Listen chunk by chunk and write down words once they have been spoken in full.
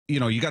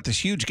you got this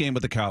huge game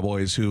with the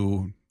Cowboys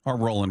who are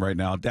rolling right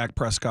now. Dak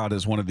Prescott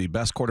is one of the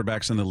best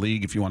quarterbacks in the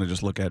league if you want to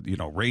just look at,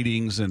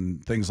 ratings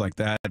and things like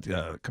that,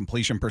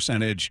 completion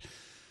percentage.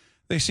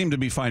 They seem to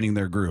be finding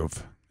their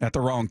groove at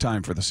the wrong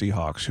time for the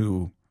Seahawks,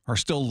 who are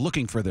still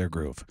looking for their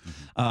groove.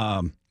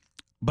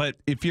 But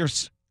if you're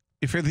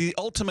the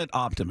ultimate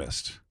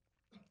optimist,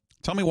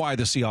 tell me why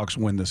the Seahawks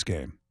win this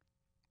game.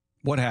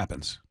 What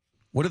happens?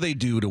 What do they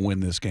do to win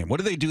this game? What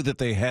do they do that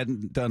they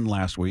hadn't done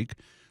last week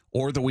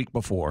or the week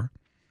before?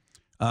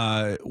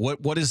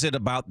 What is it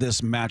about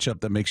this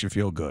matchup that makes you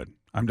feel good?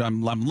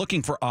 I'm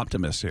looking for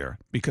optimists here,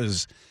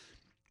 because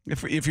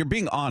if you're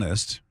being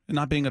honest and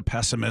not being a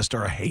pessimist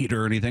or a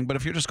hater or anything, but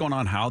if you're just going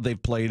on how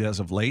they've played as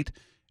of late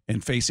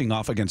and facing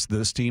off against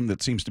this team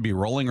that seems to be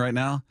rolling right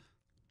now,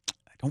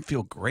 I don't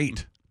feel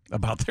great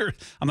about their.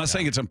 I'm not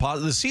saying it's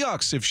impossible. The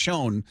Seahawks have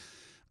shown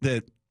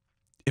that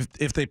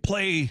if they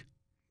play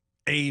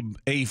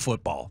a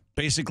football,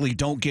 basically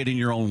don't get in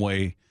your own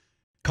way,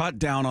 cut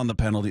down on the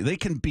penalty, they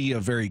can be a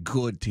very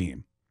good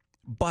team.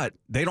 But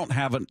they're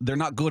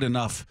not good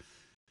enough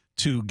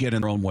to get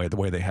in their own way the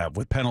way they have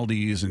with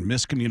penalties and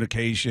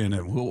miscommunication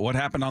and what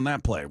happened on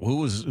that play.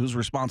 Whose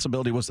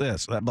responsibility was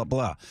this? Blah, blah,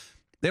 blah.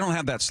 They don't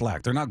have that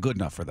slack. They're not good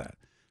enough for that.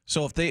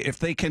 So if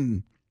they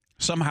can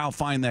somehow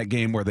find that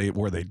game where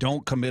they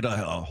don't commit a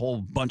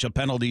whole bunch of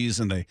penalties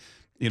and they,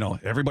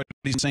 everybody's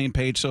on the same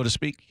page, so to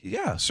speak,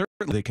 yeah,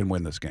 certainly they can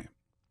win this game.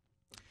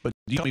 But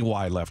tell me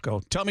why,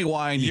 Lefko. Tell me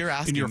why in your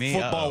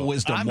football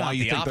wisdom why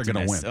you think they're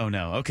going to win. Oh,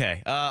 no.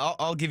 Okay.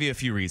 I'll give you a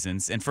few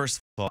reasons. And first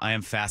of all, I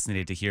am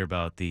fascinated to hear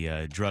about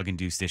the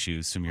drug-induced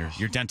issues from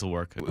your dental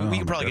work. We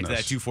can probably get to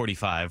that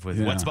 245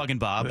 with What's Bugging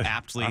Bob,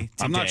 aptly today.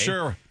 I'm not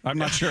sure.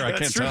 I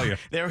can't tell you.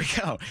 There we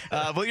go.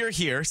 Well, you're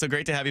here, so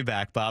great to have you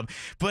back, Bob.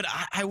 But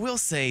I will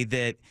say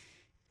that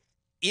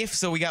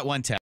we got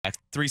one text.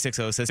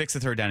 360 says, fix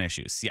the third down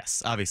issues.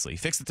 Yes, obviously.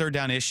 Fix the third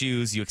down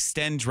issues. You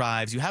extend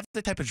drives. You have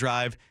the type of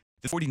drive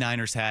the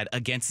 49ers had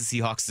against the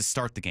Seahawks to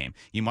start the game.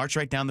 You march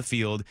right down the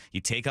field,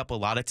 you take up a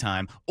lot of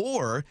time,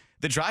 or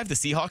the drive the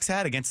Seahawks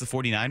had against the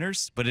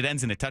 49ers, but it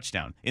ends in a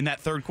touchdown. In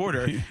that third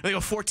quarter, they go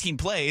 14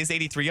 plays,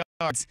 83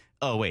 yards.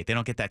 Oh, wait, they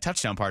don't get that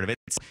touchdown part of it.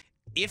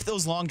 If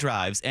those long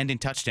drives end in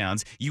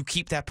touchdowns, you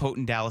keep that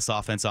potent Dallas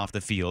offense off the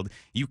field.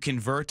 You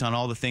convert on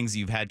all the things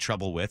you've had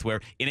trouble with,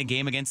 where in a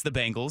game against the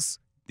Bengals,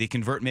 they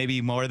convert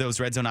maybe more of those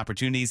red zone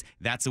opportunities.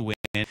 That's a win.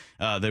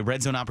 The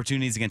red zone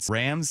opportunities against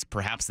Rams,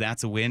 perhaps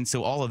that's a win.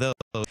 So all of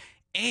those.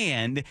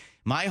 And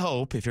my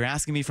hope, if you're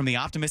asking me from the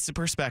optimistic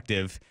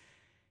perspective,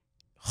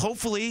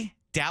 hopefully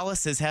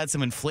Dallas has had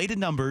some inflated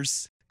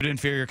numbers to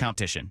inferior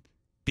competition.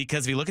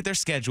 Because if you look at their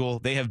schedule,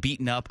 they have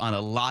beaten up on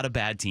a lot of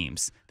bad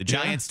teams. The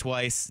Giants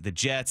twice, the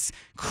Jets,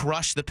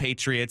 crushed the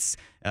Patriots,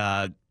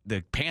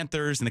 the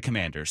Panthers, and the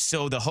Commanders.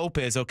 So the hope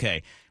is,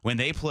 okay, when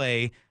they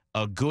play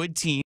a good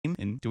team,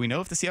 and do we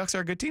know if the Seahawks are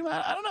a good team?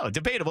 I don't know.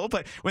 Debatable.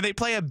 But when they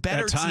play a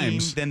better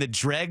team than the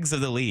dregs of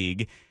the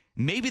league,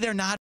 maybe they're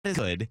not as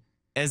good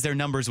as their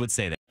numbers would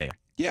say they are.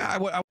 Yeah, I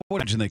would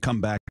imagine they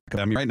come back.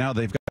 I mean, right now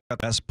they've got the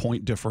best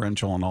point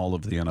differential in all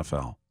of the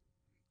NFL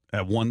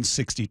at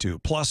 162,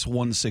 plus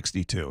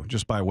 162.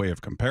 Just by way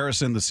of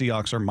comparison, the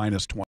Seahawks are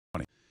minus 20.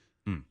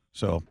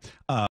 So,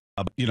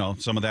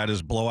 some of that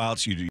is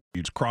blowouts. You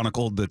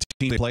chronicled the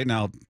team they played.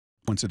 Now,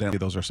 coincidentally,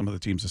 those are some of the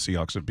teams the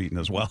Seahawks have beaten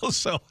as well.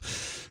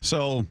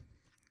 So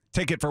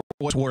take it for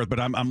what it's worth.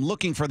 But I'm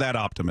looking for that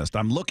optimist.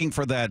 I'm looking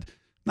for that.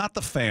 Not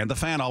the fan. The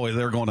fan always,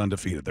 they're going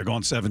undefeated. They're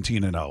going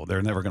 17-0.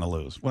 They're never going to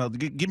lose. Well,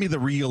 give me the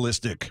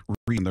realistic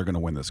reason they're going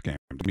to win this game,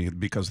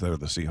 because they're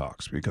the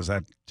Seahawks, because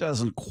that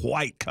doesn't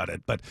quite cut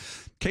it. But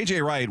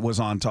KJ Wright was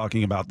on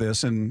talking about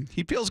this, and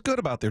he feels good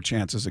about their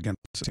chances against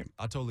the team.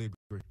 I totally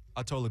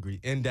agree.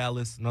 In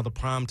Dallas, another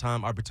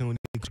primetime opportunity.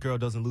 Girl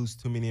doesn't lose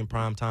too many in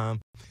primetime.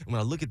 And when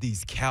I look at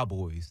these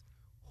Cowboys,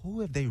 who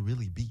have they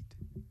really beat?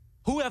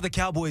 Who have the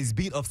Cowboys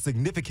beat of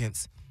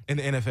significance in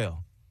the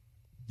NFL?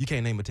 You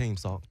can't name a team,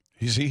 Salt.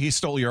 He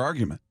stole your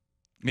argument.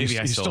 Maybe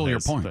he stole your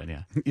point. But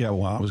yeah. Yeah,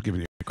 well, I was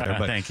giving you credit.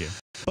 But, thank you.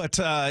 But,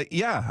 I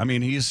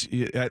mean,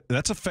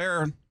 that's a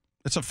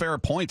fair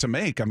point to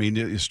make. I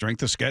mean,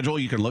 strength of schedule,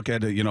 you can look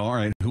at it, all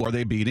right, who are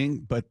they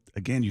beating? But,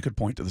 again, you could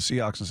point to the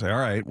Seahawks and say, all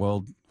right,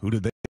 well, who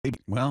did they beat?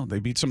 Well, they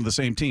beat some of the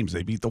same teams.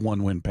 They beat the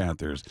one-win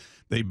Panthers.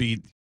 They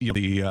beat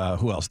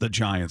who else? The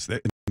Giants.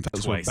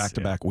 Twice,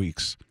 back-to-back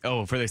weeks.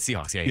 Oh, for the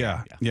Seahawks.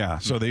 Yeah.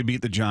 So they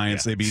beat the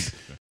Giants. Yeah.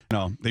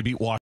 They beat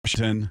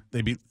Washington.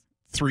 They beat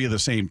 3 of the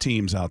same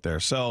teams out there.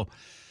 So,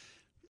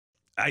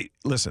 I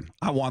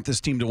want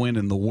this team to win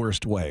in the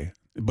worst way.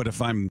 But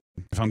if I'm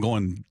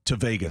going to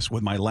Vegas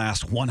with my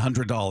last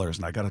 $100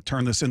 and I got to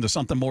turn this into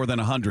something more than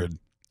 100,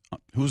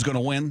 who's going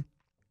to win?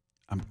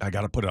 I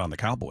got to put it on the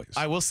Cowboys.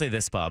 I will say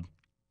this, Bob.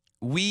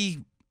 We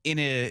in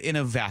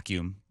a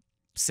vacuum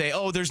say,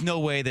 oh, there's no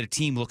way that a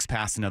team looks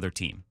past another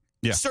team.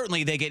 Yeah.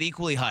 Certainly, they get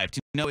equally hyped.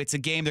 It's a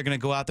game. They're going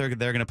to go out there.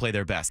 They're going to play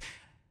their best.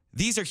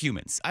 These are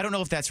humans. I don't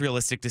know if that's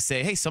realistic to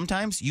say, hey,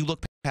 sometimes you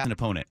look past an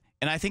opponent.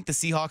 And I think the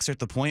Seahawks are at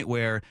the point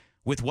where,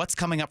 with what's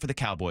coming up for the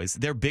Cowboys,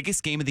 their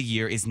biggest game of the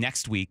year is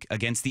next week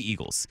against the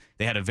Eagles.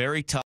 They had a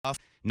very tough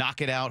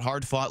knock it out,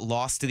 hard fought,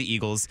 loss to the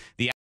Eagles.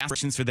 The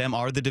aspirations for them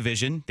are the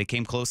division. They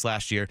came close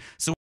last year.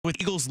 So with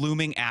Eagles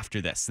looming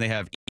after this, they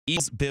have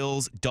Eagles,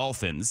 Bills,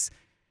 Dolphins.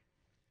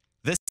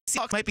 The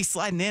Seahawks might be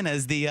sliding in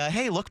as the,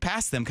 hey, look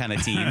past them kind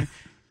of team.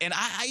 And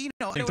I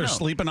think they're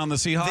sleeping on the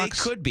Seahawks? They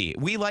could be.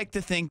 We like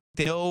to think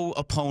that no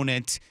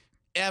opponent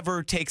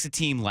ever takes a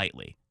team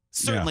lightly.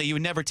 Certainly, you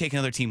would never take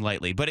another team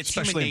lightly, but it's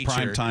especially human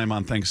nature. in prime time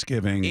on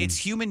Thanksgiving. It's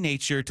human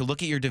nature to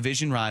look at your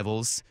division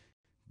rivals.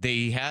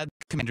 They had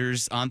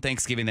Commanders on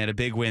Thanksgiving. They had a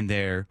big win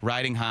there,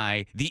 riding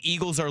high. The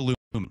Eagles are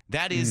looming.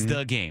 That is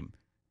the game.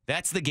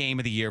 That's the game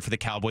of the year for the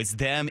Cowboys.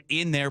 Them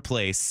in their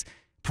place.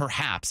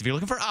 Perhaps, if you're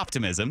looking for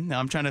optimism, now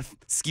I'm trying to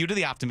skew to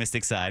the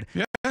optimistic side.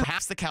 Yeah.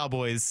 Perhaps the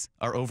Cowboys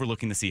are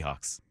overlooking the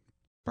Seahawks.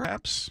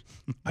 Perhaps.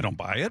 I don't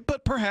buy it,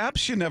 but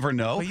perhaps. You never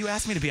know. Well, you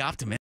asked me to be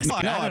optimistic. No,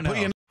 I put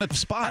you in a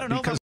spot. I don't know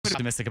if I'm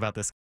optimistic about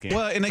this game.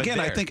 Well, and again,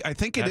 I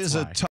think it is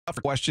a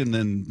tougher question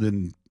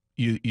than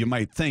you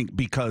might think,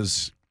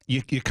 because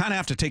you kind of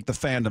have to take the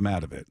fandom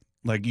out of it.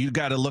 Like, you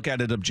got to look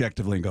at it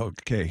objectively and go,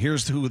 okay,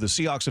 here's who the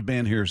Seahawks have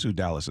been, here's who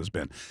Dallas has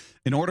been.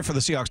 In order for the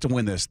Seahawks to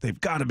win this, they've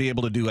got to be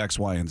able to do X,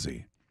 Y, and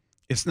Z.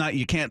 It's not,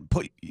 you got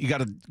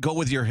to go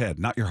with your head,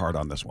 not your heart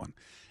on this one.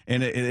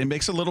 And it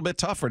makes it a little bit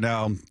tougher.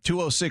 Now,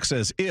 206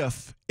 says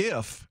if,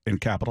 in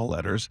capital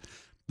letters,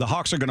 the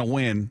Hawks are going to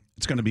win,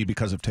 it's going to be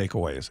because of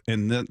takeaways.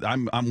 And then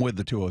I'm with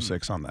the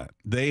 206 on that.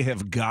 They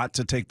have got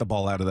to take the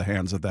ball out of the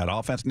hands of that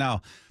offense.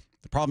 Now,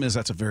 the problem is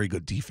that's a very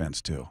good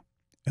defense too.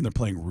 And they're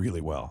playing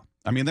really well.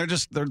 I mean,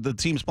 the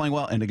team's playing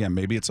well. And again,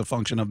 maybe it's a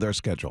function of their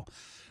schedule.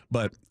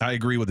 But I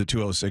agree with the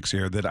 206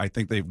 here that I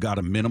think they've got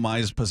to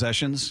minimize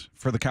possessions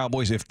for the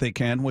Cowboys if they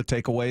can with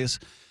takeaways.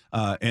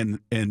 And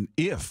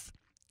if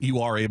you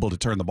are able to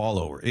turn the ball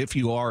over, if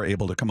you are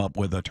able to come up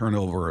with a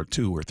turnover or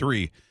 2 or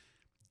 3,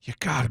 you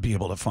got to be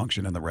able to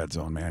function in the red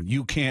zone, man.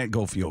 You can't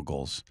go field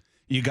goals.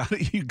 You got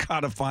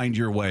to find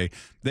your way.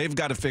 They've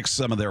got to fix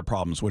some of their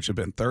problems, which have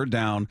been third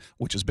down,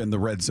 which has been the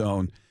red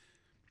zone.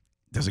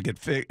 Does it get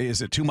fixed?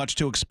 Is it too much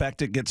to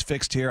expect it gets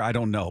fixed here? I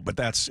don't know. But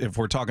that's, if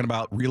we're talking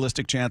about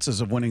realistic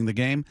chances of winning the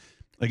game,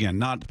 again,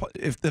 not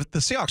if the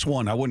Seahawks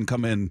won, I wouldn't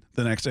come in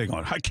the next day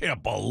going, I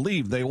can't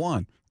believe they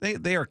won.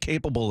 They are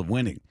capable of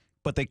winning,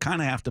 but they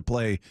kind of have to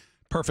play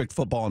perfect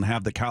football and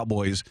have the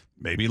Cowboys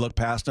maybe look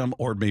past them,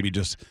 or maybe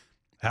just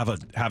have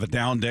a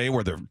down day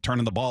where they're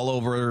turning the ball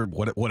over,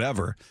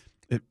 whatever.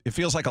 It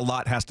feels like a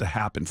lot has to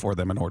happen for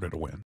them in order to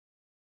win.